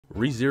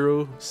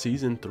ReZero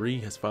Season 3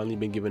 has finally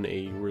been given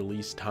a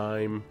release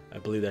time. I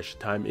believe that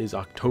time is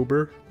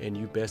October, and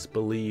you best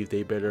believe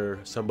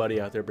somebody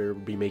out there better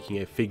be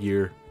making a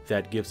figure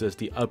that gives us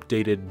the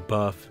updated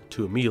buff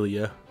to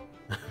Emilia.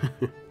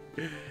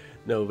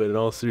 No, but in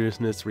all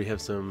seriousness, we have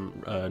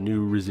some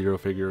new ReZero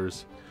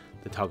figures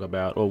to talk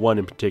about. Well, one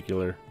in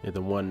particular, and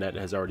the one that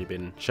has already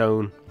been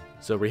shown.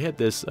 So we had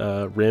this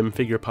Rim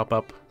figure pop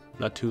up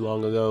not too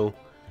long ago.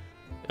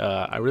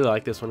 I really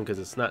like this one because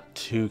it's not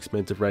too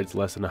expensive, right? It's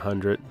less than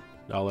 $100.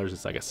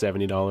 It's like a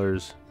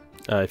 $70.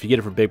 If you get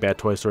it from Big Bad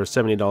Toy Store,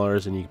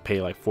 $70, and you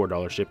pay like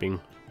 $4 shipping.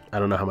 I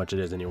don't know how much it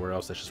is anywhere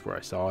else. That's just where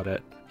I saw it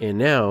at. And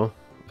now,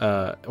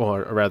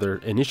 or rather,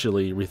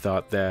 initially we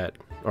thought that,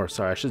 or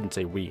sorry, I shouldn't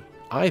say we.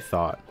 I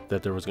thought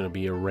that there was going to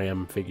be a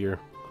Ram figure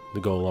to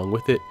go along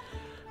with it,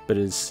 but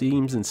it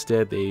seems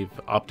instead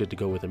they've opted to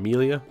go with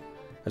Emilia,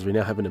 as we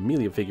now have an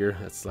Emilia figure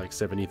that's like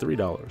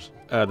 $73.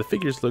 The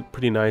figures look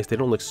pretty nice. They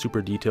don't look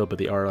super detailed, but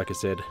they are, like I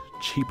said,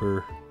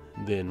 cheaper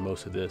than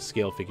most of the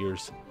scale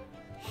figures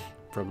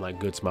from like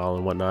Good Smile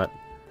and whatnot.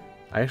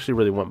 I actually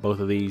really want both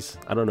of these.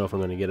 I don't know if I'm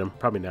going to get them.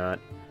 Probably not,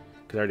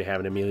 because I already have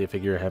an Emilia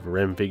figure. I have a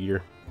Rem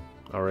figure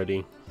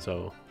already,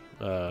 so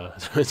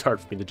it's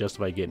hard for me to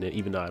justify getting it,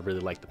 even though I really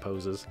like the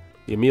poses.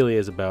 The Emilia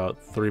is about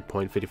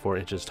 3.54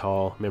 inches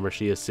tall. Remember,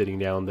 she is sitting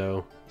down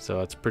though, so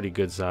it's pretty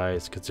good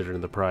size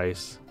considering the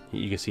price.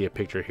 You can see a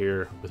picture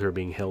here with her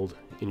being held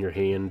in your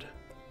hand.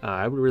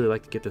 I would really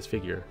like to get this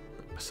figure,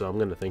 so I'm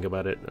going to think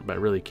about it, but I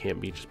really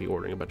can't just be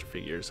ordering a bunch of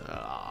figures.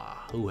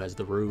 Who has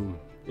the room?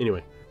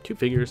 Anyway, 2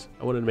 figures.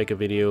 I wanted to make a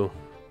video.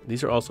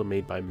 These are also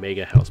made by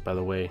Mega House, by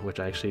the way,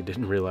 which I actually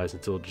didn't realize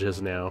until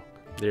just now.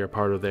 They are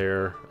part of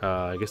their,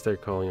 I guess they're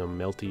calling them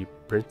Melty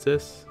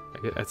Princess.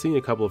 I've seen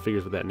a couple of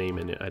figures with that name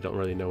in it. I don't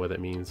really know what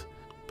that means,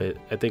 but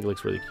I think it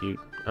looks really cute.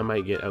 I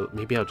might get,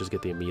 maybe I'll just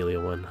get the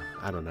Emilia one.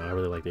 I don't know. I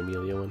really like the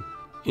Emilia one.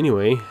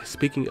 Anyway,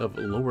 speaking of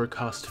lower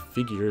cost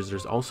figures,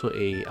 there's also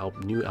a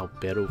new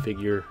Albedo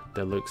figure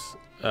that looks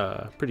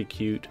pretty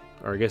cute,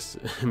 or I guess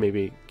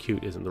maybe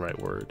cute isn't the right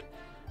word.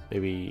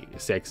 Maybe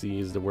sexy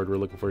is the word we're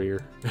looking for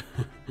here.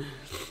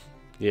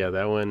 Yeah,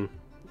 that one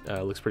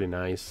looks pretty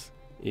nice.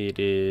 It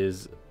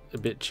is a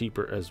bit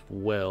cheaper as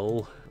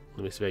well.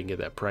 Let me see if I can get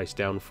that price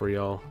down for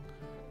y'all.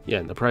 Yeah,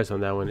 and the price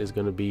on that one is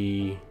going to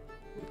be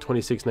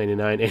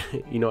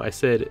 $26.99. You know, I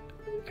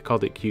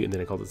called it cute and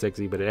then I called it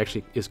sexy, but it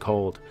actually is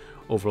called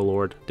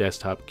Overlord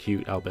Desktop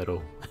Cute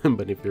Albedo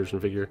Bunny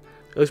version figure.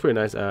 It looks pretty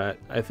nice.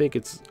 I think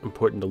it's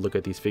important to look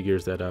at these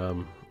figures that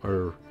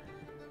are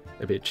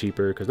a bit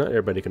cheaper, because not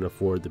everybody can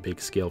afford the big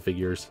scale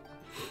figures.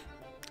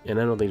 And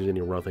I don't think there's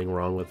any thing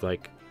wrong with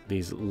like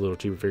these little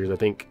cheaper figures. I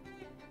think,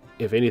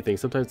 if anything,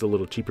 sometimes the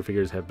little cheaper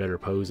figures have better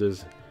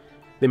poses.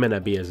 They might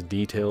not be as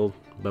detailed,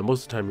 but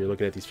most of the time you're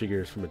looking at these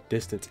figures from a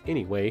distance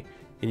anyway,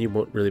 and you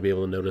won't really be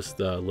able to notice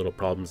the little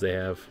problems they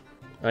have.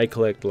 I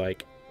collect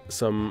like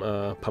some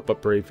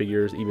pop-up parade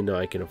figures, even though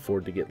I can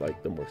afford to get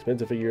like the more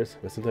expensive figures,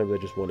 but sometimes I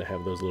just want to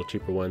have those little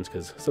cheaper ones,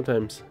 because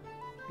sometimes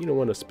you don't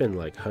want to spend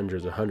like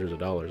hundreds of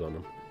dollars on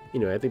them.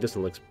 Anyway, I think this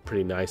one looks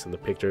pretty nice in the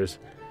pictures.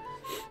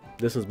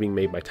 This one's being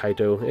made by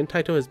Taito, and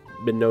Taito has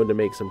been known to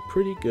make some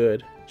pretty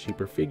good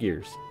cheaper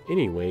figures.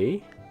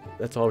 Anyway,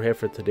 that's all we have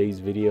for today's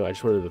video. I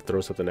just wanted to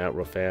throw something out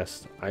real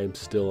fast. I am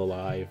still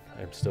alive.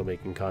 I'm still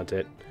making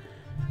content.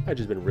 I've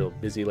just been real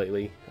busy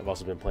lately. I've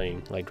also been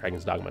playing like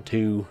Dragon's Dogma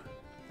 2.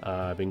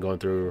 I've been going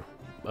through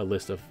a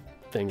list of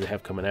things that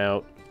have coming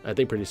out. I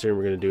think pretty soon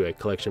we're going to do a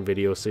collection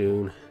video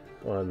soon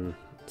on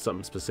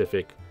something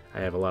specific. I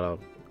have a lot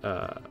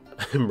of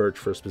merch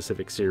for a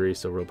specific series,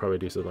 so we'll probably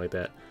do something like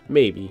that.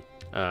 Maybe.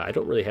 I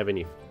don't really have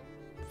any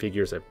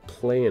figures I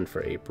planned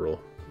for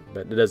April,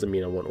 but it doesn't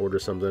mean I won't order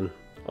something.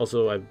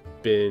 Also, I've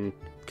been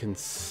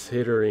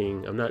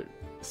considering, I'm not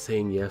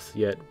saying yes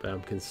yet, but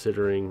I'm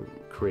considering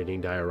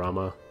creating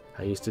diorama.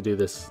 I used to do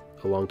this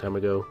a long time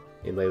ago,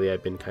 and lately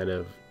I've been kind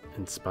of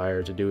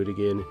inspired to do it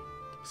again.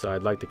 So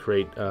I'd like to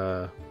create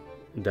I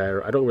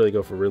don't really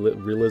go for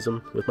realism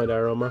with my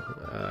diorama.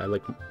 I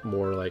like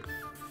more like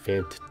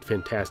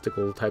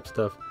fantastical type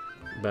stuff,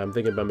 but I'm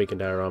thinking about making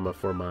diorama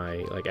for my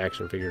like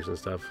action figures and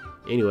stuff.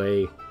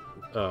 Anyway,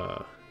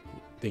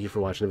 thank you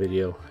for watching the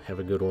video. Have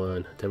a good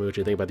one. Tell me what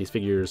you think about these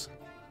figures.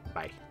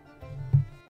 Bye.